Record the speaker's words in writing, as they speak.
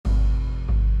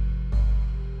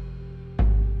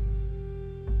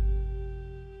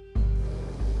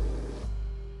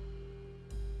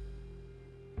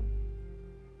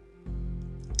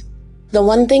The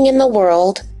one thing in the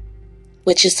world,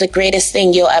 which is the greatest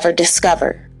thing you'll ever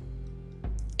discover,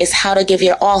 is how to give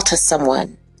your all to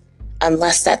someone,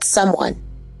 unless that someone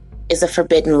is a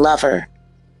forbidden lover.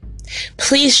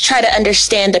 Please try to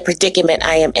understand the predicament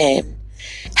I am in.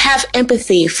 Have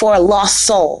empathy for a lost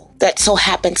soul that so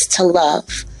happens to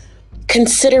love.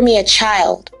 Consider me a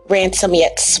child, ransom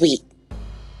yet sweet.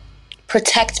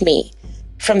 Protect me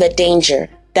from the danger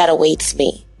that awaits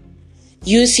me.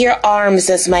 Use your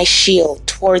arms as my shield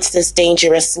towards this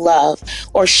dangerous love,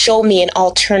 or show me an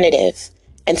alternative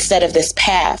instead of this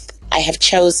path I have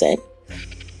chosen.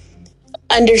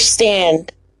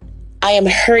 Understand, I am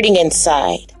hurting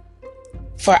inside,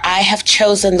 for I have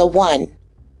chosen the one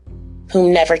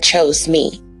whom never chose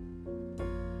me.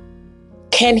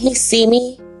 Can he see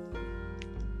me?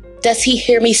 Does he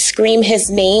hear me scream his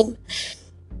name?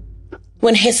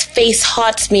 When his face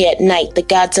haunts me at night, the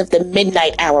gods of the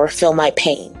midnight hour feel my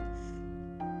pain.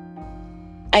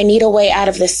 I need a way out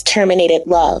of this terminated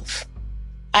love.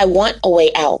 I want a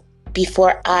way out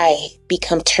before I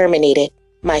become terminated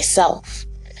myself.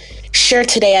 Sure,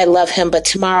 today I love him, but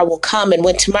tomorrow will come, and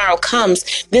when tomorrow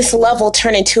comes, this love will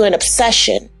turn into an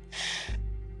obsession.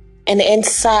 And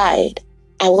inside,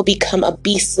 I will become a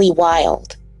beastly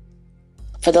wild.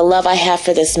 For the love I have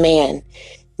for this man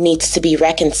needs to be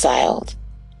reconciled.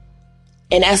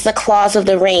 And as the claws of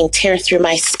the rain tear through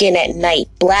my skin at night,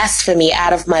 blasphemy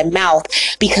out of my mouth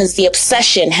because the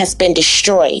obsession has been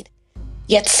destroyed,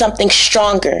 yet something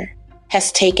stronger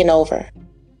has taken over.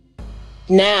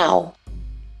 Now,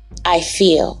 I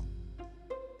feel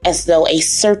as though a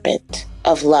serpent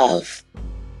of love,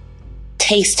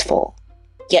 tasteful,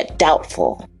 yet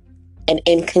doubtful, and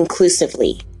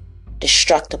inconclusively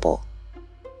destructible.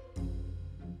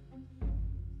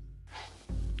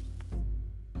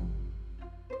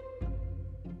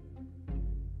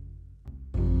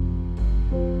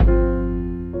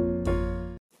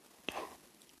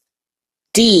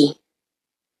 D.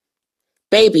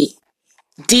 Baby.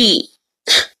 D.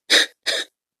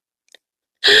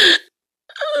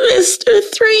 Mr.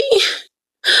 3.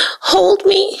 Hold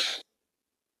me.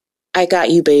 I got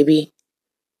you, baby.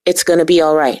 It's gonna be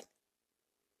all right.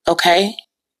 Okay?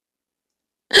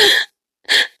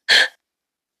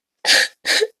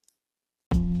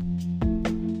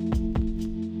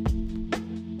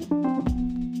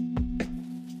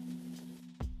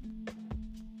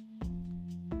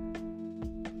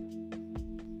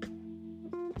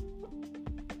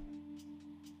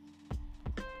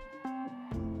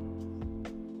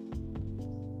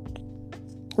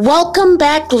 Welcome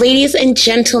back, ladies and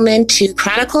gentlemen, to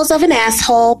Chronicles of an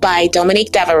Asshole by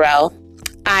Dominique Devereaux.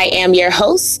 I am your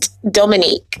host,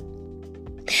 Dominique.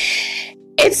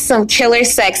 It's some killer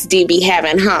sex D be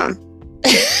having, huh?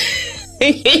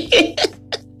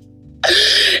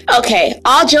 Okay,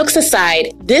 all jokes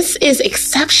aside, this is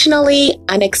exceptionally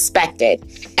unexpected,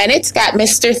 and it's got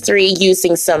Mr. 3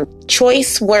 using some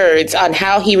choice words on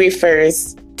how he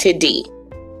refers to D.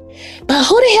 But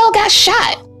who the hell got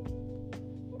shot?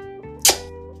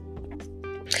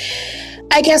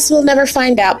 I guess we'll never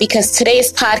find out, because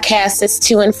today's podcast is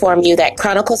to inform you that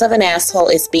Chronicles of an Asshole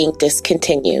is being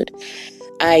discontinued.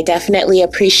 I definitely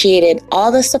appreciated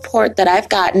all the support that I've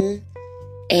gotten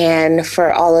and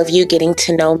for all of you getting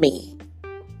to know me.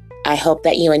 I hope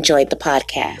that you enjoyed the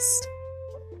podcast.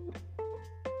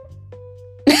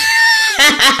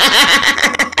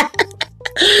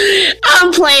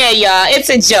 I'm playing, y'all. It's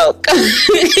a joke.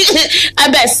 I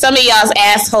bet some of y'all's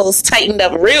assholes tightened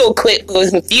up real quick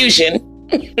with confusion.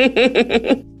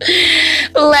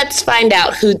 Let's find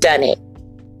out who done it,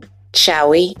 shall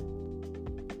we?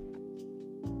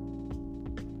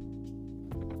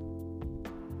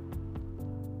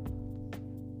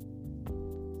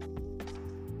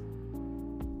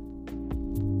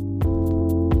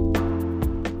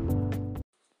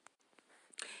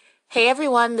 Hey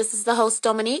everyone, this is the host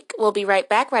Dominique. We'll be right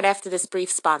back right after this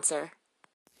brief sponsor.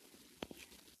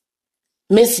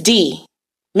 Miss D,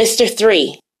 Mr.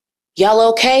 3, y'all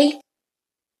okay?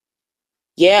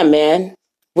 Yeah, man.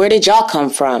 Where did y'all come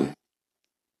from?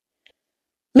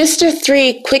 Mr.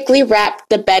 3 quickly wrapped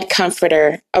the bed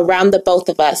comforter around the both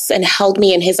of us and held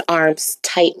me in his arms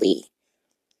tightly.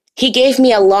 He gave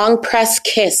me a long pressed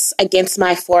kiss against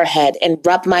my forehead and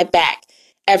rubbed my back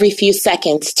every few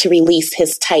seconds to release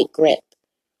his tight grip.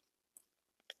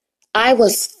 I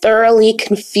was thoroughly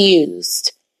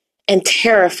confused and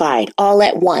terrified all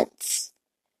at once.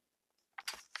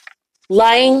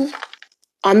 Lying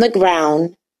on the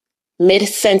ground,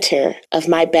 mid-center of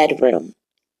my bedroom,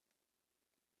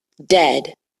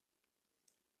 dead,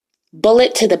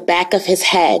 bullet to the back of his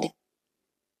head,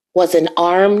 was an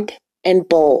armed and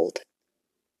bold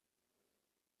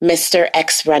Mr.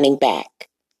 X running back,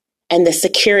 and the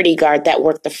security guard that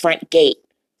worked the front gate,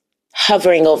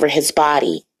 hovering over his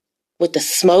body, with the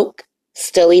smoke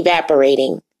still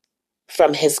evaporating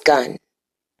from his gun.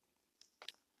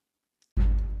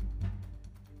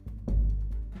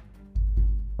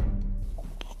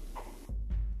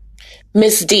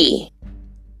 Miss D,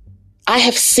 I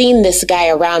have seen this guy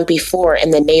around before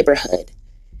in the neighborhood.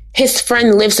 His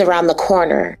friend lives around the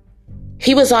corner.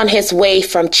 He was on his way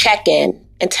from check-in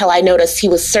until I noticed he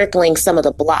was circling some of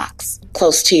the blocks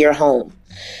close to your home.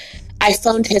 I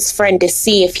phoned his friend to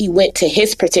see if he went to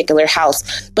his particular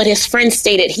house, but his friend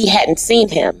stated he hadn't seen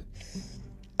him.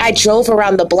 I drove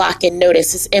around the block and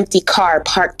noticed his empty car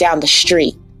parked down the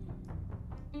street.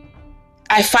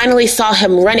 I finally saw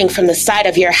him running from the side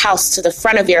of your house to the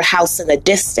front of your house in the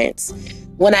distance.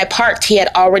 When I parked, he had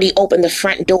already opened the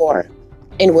front door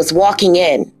and was walking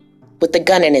in with the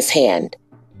gun in his hand.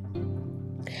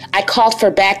 I called for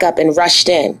backup and rushed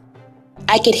in.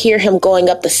 I could hear him going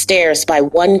up the stairs by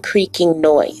one creaking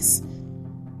noise.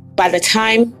 By the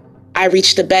time I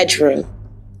reached the bedroom,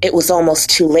 it was almost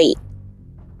too late.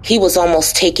 He was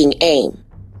almost taking aim.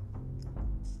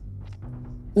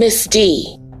 Miss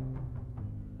D,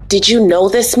 did you know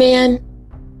this man?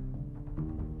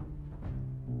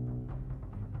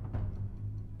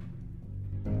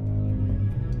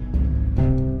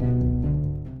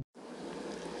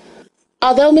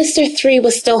 Although Mr. 3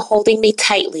 was still holding me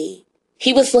tightly,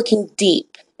 he was looking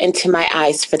deep into my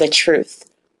eyes for the truth.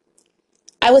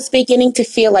 I was beginning to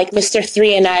feel like Mr.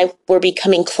 3 and I were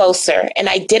becoming closer, and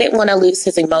I didn't want to lose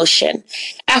his emotion.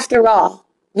 After all,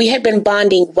 we had been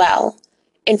bonding well,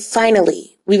 and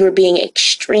finally, we were being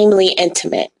extremely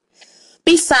intimate.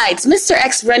 Besides, Mr.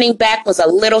 X running back was a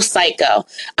little psycho.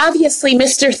 Obviously,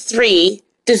 Mr. 3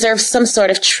 deserved some sort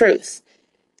of truth.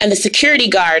 And the security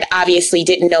guard obviously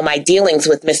didn't know my dealings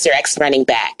with Mr. X running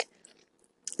back.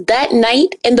 That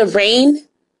night in the rain,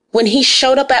 when he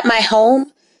showed up at my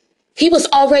home, he was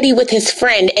already with his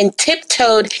friend and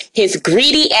tiptoed his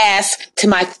greedy ass to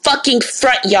my fucking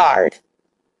front yard.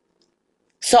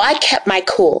 So I kept my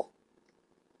cool.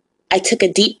 I took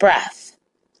a deep breath.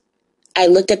 I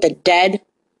looked at the dead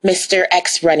Mr.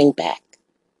 X running back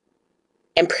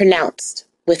and pronounced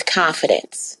with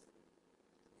confidence,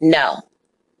 no,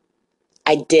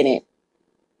 I didn't.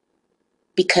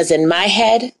 Because in my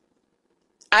head,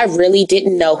 I really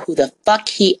didn't know who the fuck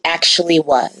he actually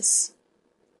was.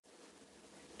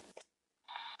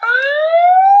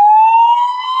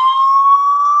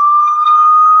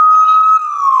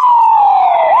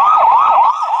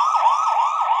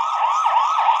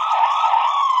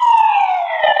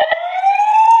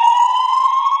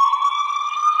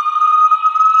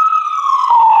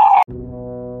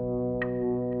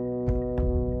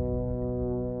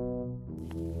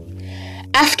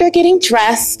 After getting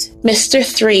dressed, Mr.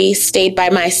 3 stayed by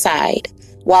my side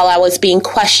while I was being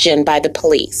questioned by the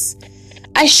police.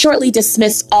 I shortly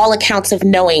dismissed all accounts of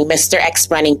knowing Mr. X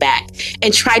running back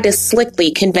and tried to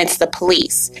slickly convince the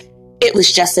police it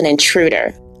was just an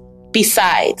intruder.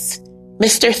 Besides,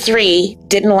 Mr. 3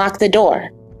 didn't lock the door.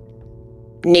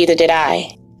 Neither did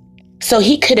I. So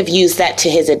he could have used that to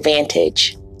his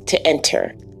advantage to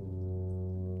enter.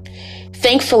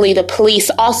 Thankfully, the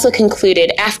police also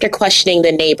concluded after questioning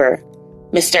the neighbor,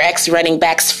 Mr. X running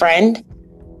back's friend,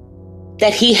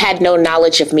 that he had no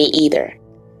knowledge of me either.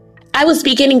 I was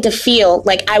beginning to feel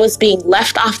like I was being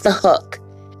left off the hook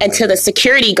until the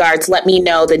security guards let me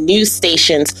know the news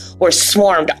stations were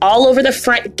swarmed all over the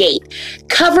front gate,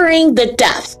 covering the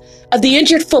death of the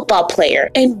injured football player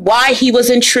and why he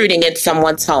was intruding in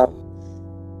someone's home.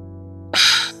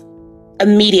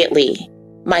 Immediately,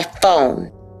 my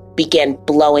phone began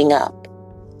blowing up.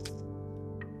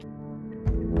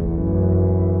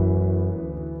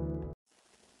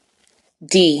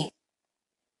 D,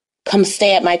 come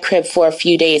stay at my crib for a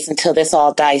few days until this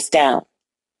all dies down.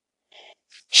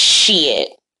 Shit.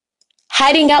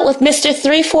 Hiding out with Mr.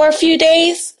 3 for a few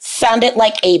days sounded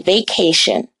like a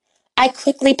vacation. I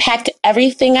quickly packed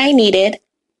everything I needed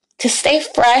to stay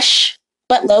fresh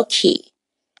but low-key.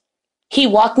 He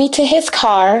walked me to his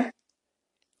car,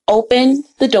 opened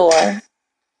the door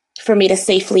for me to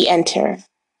safely enter.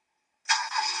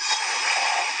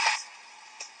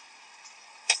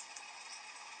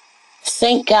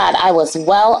 Thank God I was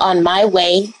well on my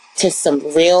way to some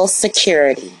real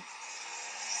security.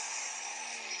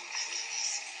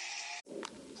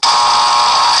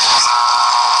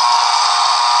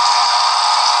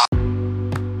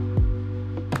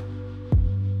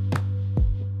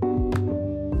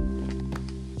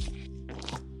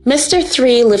 Mr.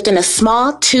 3 lived in a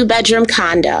small 2-bedroom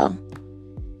condo.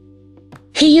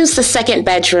 He used the second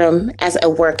bedroom as a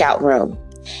workout room.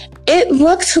 It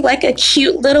looked like a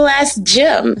cute little ass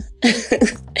gym.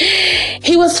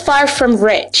 He was far from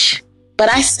rich,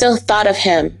 but I still thought of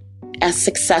him as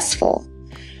successful.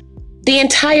 The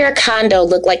entire condo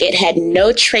looked like it had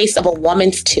no trace of a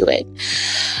woman's to it.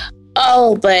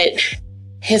 Oh, but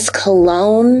his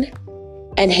cologne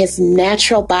and his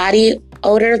natural body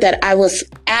odor that I was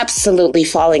absolutely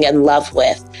falling in love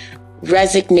with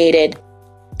resonated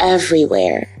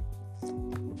everywhere.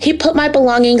 He put my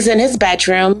belongings in his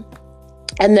bedroom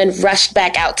and then rushed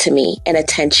back out to me in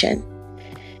attention.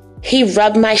 He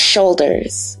rubbed my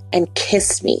shoulders and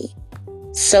kissed me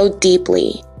so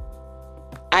deeply,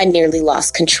 I nearly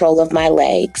lost control of my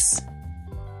legs.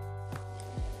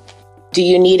 Do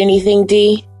you need anything,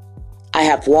 D? I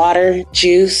have water,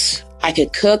 juice, I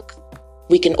could cook,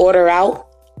 we can order out.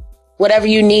 Whatever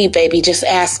you need, baby, just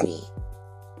ask me.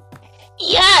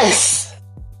 Yes!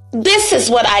 This is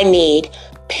what I need.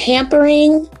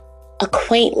 Pampering, a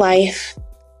quaint life.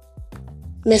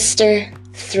 Mr.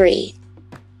 3.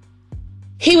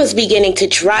 He was beginning to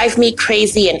drive me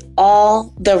crazy in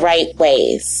all the right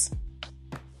ways.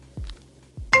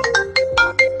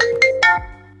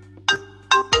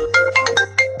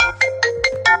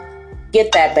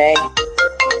 Get that, babe.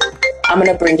 I'm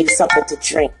gonna bring you something to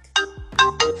drink.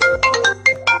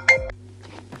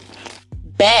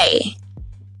 Bae.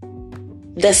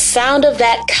 The sound of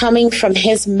that coming from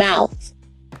his mouth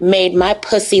made my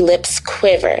pussy lips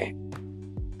quiver.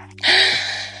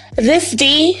 This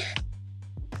D,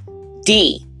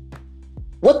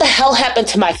 what the hell happened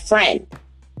to my friend?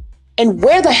 And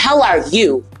where the hell are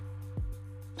you?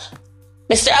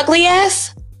 Mr. Ugly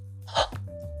Ass?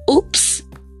 Oops.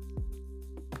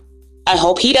 I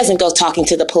hope he doesn't go talking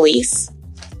to the police.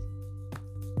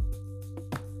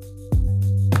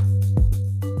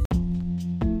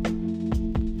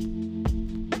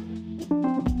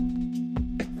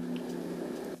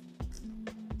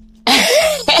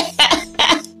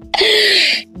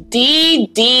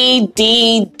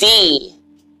 D.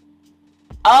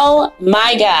 Oh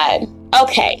my God.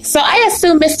 Okay, so I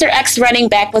assume Mr. X running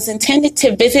back was intended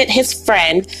to visit his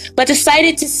friend, but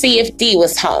decided to see if D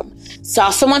was home. Saw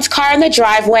someone's car in the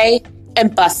driveway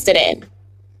and busted in.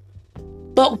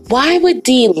 But why would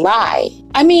D lie?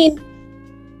 I mean,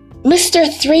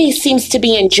 Mr. 3 seems to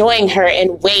be enjoying her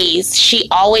in ways she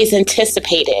always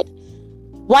anticipated.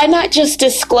 Why not just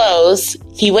disclose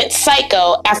he went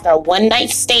psycho after a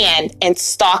one-night stand and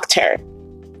stalked her?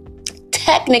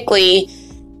 Technically,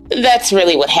 that's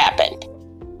really what happened.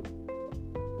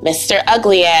 Mr.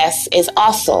 Ugly Ass is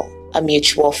also a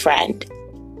mutual friend.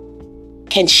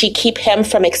 Can she keep him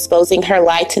from exposing her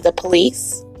lie to the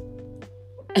police?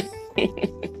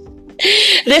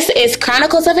 This is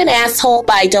Chronicles of an Asshole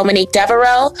by Dominique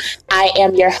Devereaux. I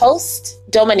am your host,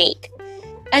 Dominique.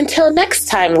 Until next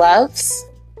time, loves.